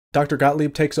Dr.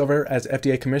 Gottlieb takes over as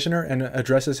FDA commissioner and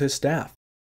addresses his staff.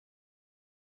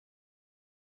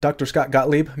 Dr. Scott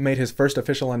Gottlieb made his first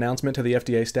official announcement to the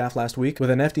FDA staff last week with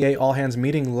an FDA all-hands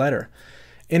meeting letter.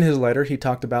 In his letter, he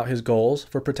talked about his goals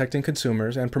for protecting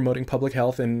consumers and promoting public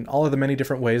health in all of the many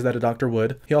different ways that a doctor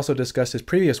would. He also discussed his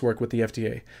previous work with the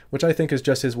FDA, which I think is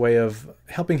just his way of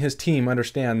helping his team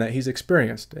understand that he's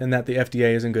experienced and that the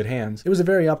FDA is in good hands. It was a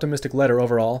very optimistic letter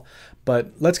overall,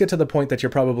 but let's get to the point that you're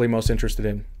probably most interested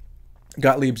in.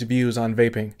 Gottlieb's views on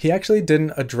vaping. He actually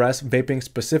didn't address vaping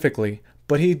specifically,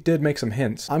 but he did make some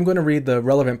hints. I'm going to read the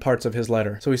relevant parts of his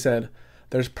letter. So he said,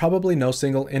 "There's probably no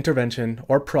single intervention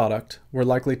or product we're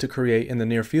likely to create in the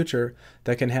near future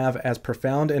that can have as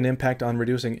profound an impact on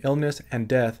reducing illness and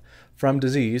death from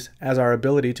disease as our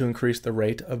ability to increase the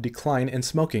rate of decline in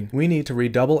smoking. We need to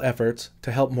redouble efforts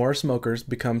to help more smokers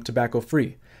become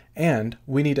tobacco-free. And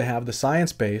we need to have the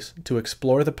science base to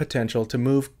explore the potential to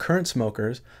move current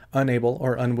smokers, unable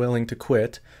or unwilling to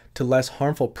quit, to less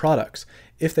harmful products,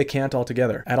 if they can't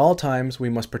altogether. At all times, we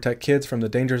must protect kids from the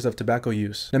dangers of tobacco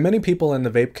use." Now, many people in the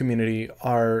vape community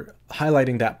are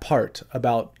highlighting that part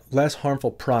about less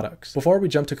harmful products. Before we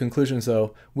jump to conclusions,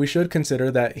 though, we should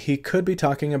consider that he could be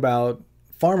talking about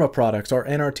pharma products or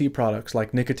NRT products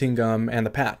like nicotine gum and the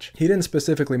patch. He didn't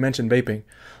specifically mention vaping,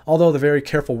 although the very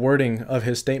careful wording of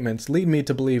his statements lead me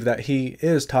to believe that he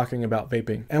is talking about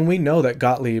vaping. And we know that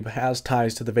Gottlieb has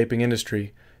ties to the vaping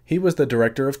industry. He was the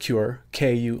director of Cure,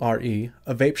 K-U-R-E,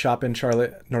 a vape shop in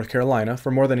Charlotte, North Carolina, for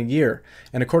more than a year,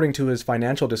 and according to his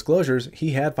financial disclosures,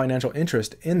 he had financial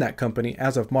interest in that company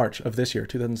as of March of this year,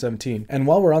 2017. And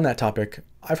while we're on that topic,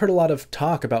 I've heard a lot of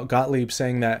talk about Gottlieb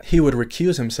saying that he would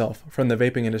recuse himself from the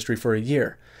vaping industry for a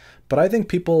year. But I think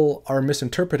people are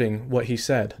misinterpreting what he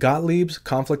said. Gottlieb's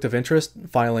conflict of interest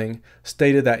filing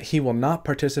stated that he will not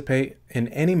participate in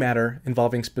any matter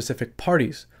involving specific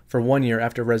parties for 1 year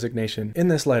after resignation. In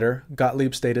this letter,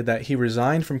 Gottlieb stated that he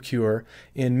resigned from Cure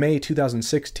in May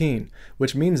 2016,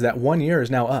 which means that 1 year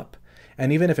is now up.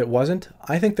 And even if it wasn't,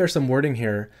 I think there's some wording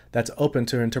here that's open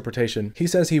to interpretation. He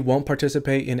says he won't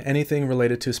participate in anything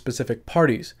related to specific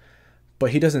parties,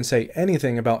 but he doesn't say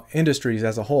anything about industries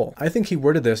as a whole. I think he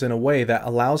worded this in a way that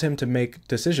allows him to make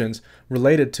decisions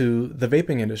related to the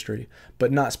vaping industry,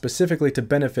 but not specifically to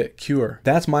benefit Cure.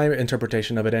 That's my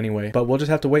interpretation of it anyway, but we'll just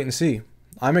have to wait and see.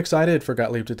 I'm excited for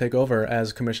Gottlieb to take over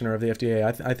as commissioner of the FDA.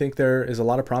 I think there is a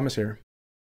lot of promise here.